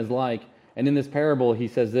of heaven is like, and in this parable he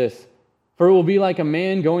says this: "For it will be like a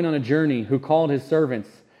man going on a journey who called his servants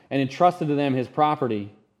and entrusted to them his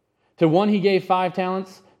property. To one he gave 5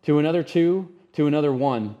 talents, to another 2, to another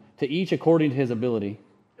 1, to each according to his ability.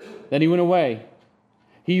 Then he went away.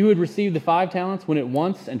 He who had received the 5 talents went at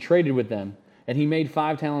once and traded with them, and he made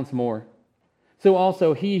 5 talents more. So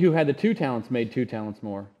also he who had the 2 talents made 2 talents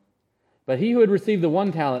more. But he who had received the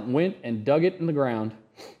 1 talent went and dug in the ground,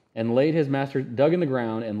 and hid his master's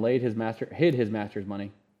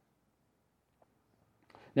money.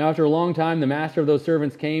 Now after a long time the master of those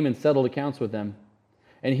servants came and settled accounts with them.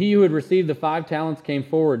 And he who had received the 5 talents came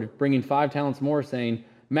forward, bringing 5 talents more, saying,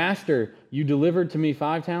 Master, you delivered to me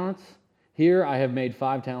 5 talents? Here I have made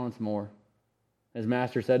 5 talents more. His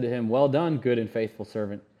master said to him, Well done, good and faithful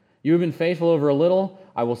servant. You have been faithful over a little,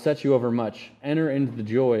 I will set you over much. Enter into the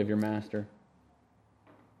joy of your master.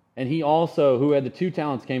 And he also, who had the 2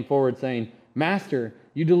 talents, came forward, saying, Master,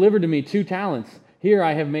 you delivered to me 2 talents. Here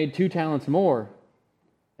I have made 2 talents more.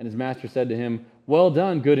 And his master said to him, Well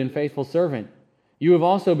done, good and faithful servant. You have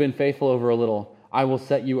also been faithful over a little. I will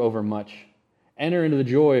set you over much. Enter into the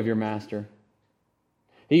joy of your master.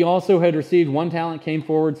 He also had received 1 talent, came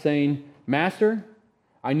forward, saying, Master,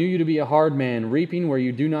 I knew you to be a hard man, reaping where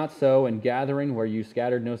you do not sow and gathering where you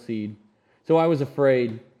scattered no seed. So I was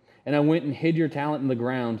afraid, and I went and hid your talent in the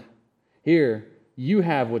ground. Here, you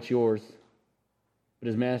have what's yours. But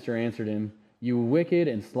his master answered him, You wicked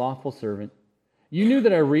and slothful servant. You knew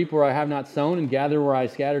that I reap where I have not sown and gather where I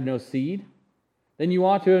scattered no seed. Then you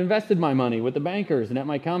ought to have invested my money with the bankers, and at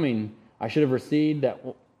my coming I should have received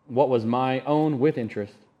what was my own with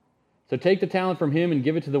interest. So take the talent from him and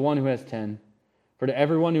give it to the one who has 10. For to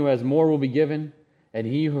everyone who has more will be given, and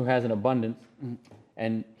he who has an abundance,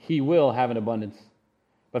 and he will have an abundance.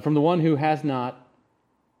 But from the one who has not,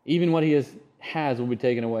 even what he has will be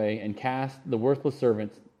taken away, and cast the worthless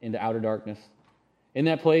servants into outer darkness. In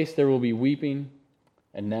that place there will be weeping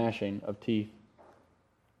and gnashing of teeth.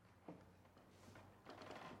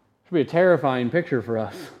 It should be a terrifying picture for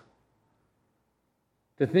us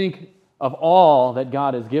to think of all that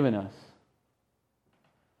God has given us,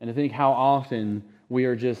 and to think how often we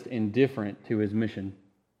are just indifferent to his mission.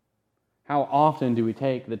 How often do we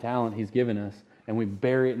take the talent he's given us and we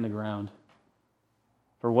bury it in the ground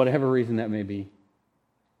for whatever reason that may be?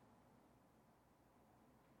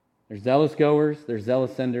 There's zealous goers, there's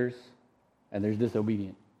zealous senders, and there's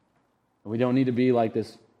disobedient. And we don't need to be like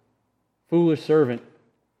this foolish servant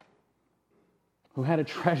who had a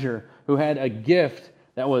treasure, who had a gift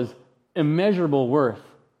that was immeasurable worth,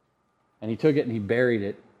 and he took it and he buried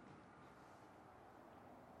it.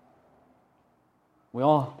 We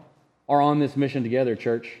all are on this mission together,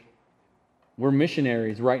 church. We're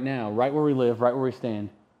missionaries right now, right where we live, right where we stand.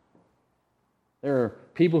 There are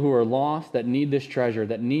people who are lost that need this treasure,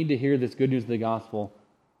 that need to hear this good news of the gospel.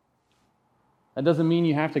 That doesn't mean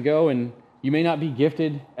you have to go, and you may not be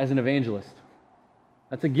gifted as an evangelist.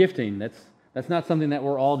 That's a gifting. That's not something that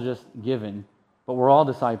we're all just given, but we're all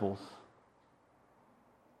disciples.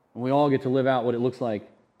 And we all get to live out what it looks like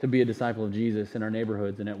to be a disciple of Jesus in our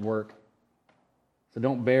neighborhoods and at work. So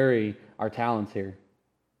don't bury our talents here.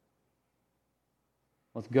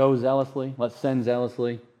 Let's go zealously. Let's send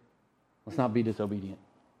zealously. Let's not be disobedient.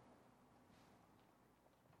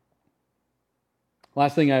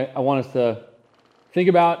 Last thing I want us to think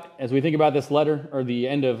about as we think about this letter, or the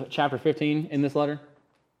end of chapter 15 in this letter,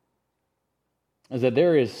 is that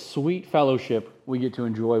there is sweet fellowship we get to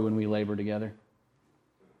enjoy when we labor together.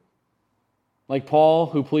 Like Paul,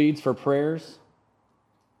 who pleads for prayers,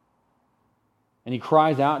 and he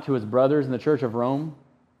cries out to his brothers in the church of Rome,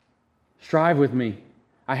 strive with me.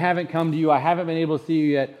 I haven't come to you. I haven't been able to see you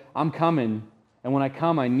yet. I'm coming. And when I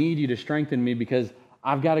come, I need you to strengthen me because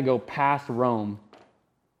I've got to go past Rome.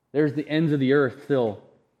 There's the ends of the earth still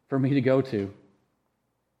for me to go to.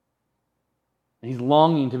 And he's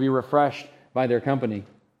longing to be refreshed by their company.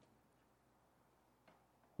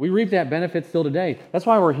 We reap that benefit still today. That's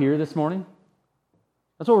why we're here this morning.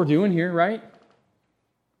 That's what we're doing here, right?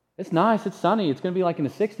 It's nice. It's sunny. It's going to be like in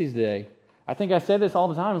the 60s today. I think I said this all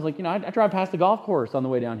the time. It's like, I drive past the golf course on the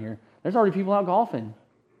way down here. There's already people out golfing.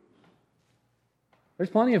 There's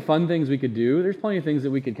plenty of fun things we could do. There's plenty of things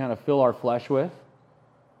that we could kind of fill our flesh with.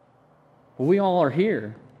 But we all are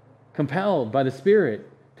here, compelled by the Spirit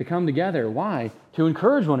to come together. Why? To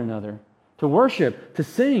encourage one another, to worship, to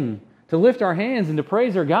sing, to lift our hands and to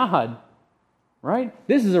praise our God. Right?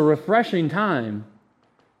 This is a refreshing time.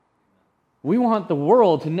 We want the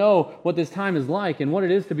world to know what this time is like and what it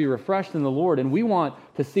is to be refreshed in the Lord, and we want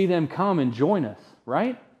to see them come and join us,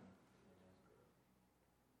 right?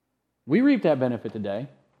 We reap that benefit today.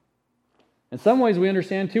 In some ways, we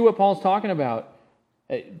understand, too, what Paul's talking about.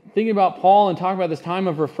 Thinking about Paul and talking about this time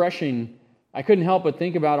of refreshing, I couldn't help but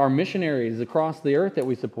think about our missionaries across the earth that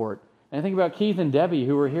we support. And I think about Keith and Debbie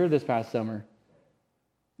who were here this past summer.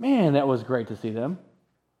 Man, that was great to see them.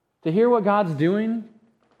 To hear what God's doing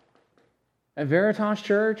at Veritas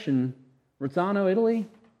Church in Rizzano, Italy.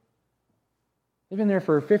 They've been there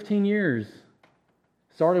for 15 years.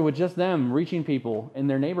 Started with just them reaching people in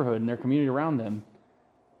their neighborhood and their community around them.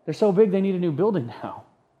 They're so big they need a new building now.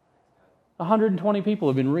 120 people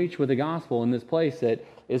have been reached with the gospel in this place that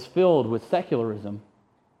is filled with secularism.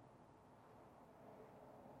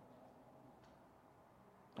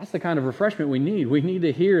 That's the kind of refreshment we need. We need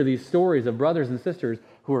to hear these stories of brothers and sisters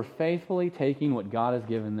who are faithfully taking what God has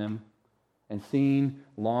given them and seeing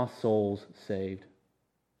lost souls saved.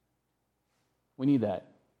 We need that.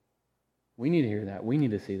 We need to hear that. We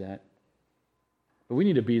need to see that. But we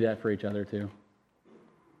need to be that for each other too.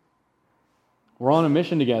 We're on a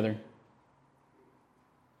mission together.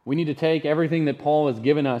 We need to take everything that Paul has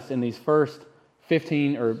given us in these first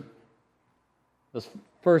 15 or those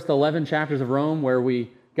first 11 chapters of Rome, where we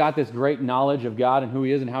got this great knowledge of God and who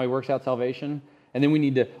He is and how He works out salvation. And then we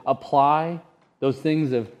need to apply those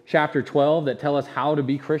things of chapter 12 that tell us how to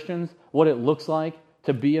be Christians, what it looks like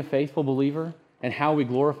to be a faithful believer, and how we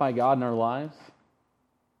glorify God in our lives.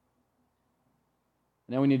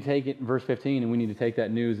 Now we need to take it in verse 15, and we need to take that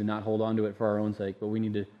news and not hold on to it for our own sake, but we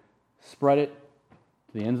need to spread it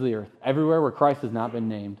to the ends of the earth, everywhere where Christ has not been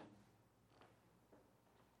named,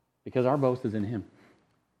 because our boast is in Him.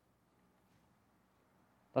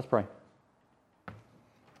 Let's pray.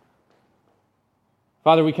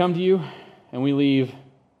 Father, we come to You and we leave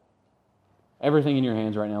everything in Your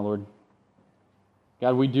hands right now, Lord.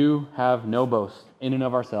 God, we do have no boast in and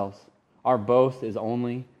of ourselves. Our boast is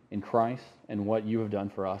only in Christ and what You have done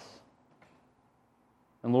for us.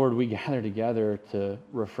 And Lord, we gather together to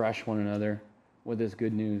refresh one another with this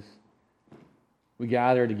good news. We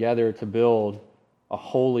gather together to build a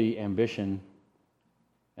holy ambition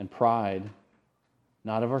and pride,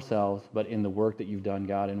 not of ourselves, but in the work that You've done,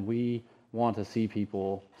 God. And we want to see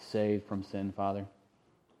people saved from sin, Father.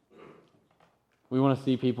 We want to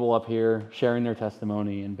see people up here sharing their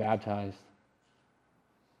testimony and baptized.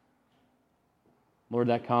 Lord,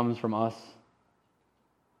 that comes from us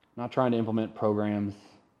not trying to implement programs,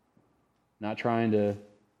 not trying to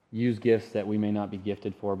use gifts that we may not be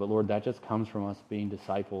gifted for, but Lord, that just comes from us being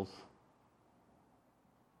disciples.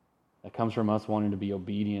 That comes from us wanting to be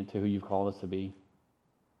obedient to who You've called us to be.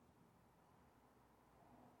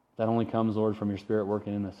 That only comes, Lord, from Your Spirit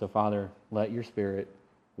working in us. So, Father, let Your Spirit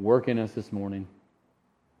work in us this morning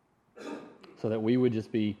so that we would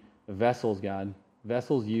just be vessels, God,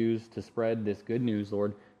 vessels used to spread this good news,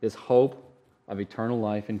 Lord, this hope of eternal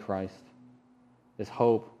life in Christ, this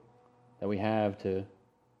hope that we have to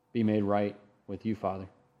be made right with You, Father.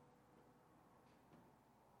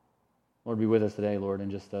 Lord, be with us today, Lord,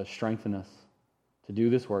 and just strengthen us to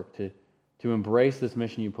do this work, to embrace this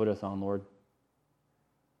mission You put us on, Lord.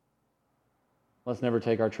 Let's never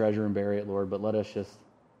take our treasure and bury it, Lord, but let us just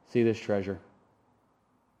see this treasure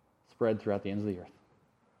spread throughout the ends of the earth.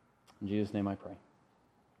 In Jesus' name I pray.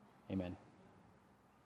 Amen.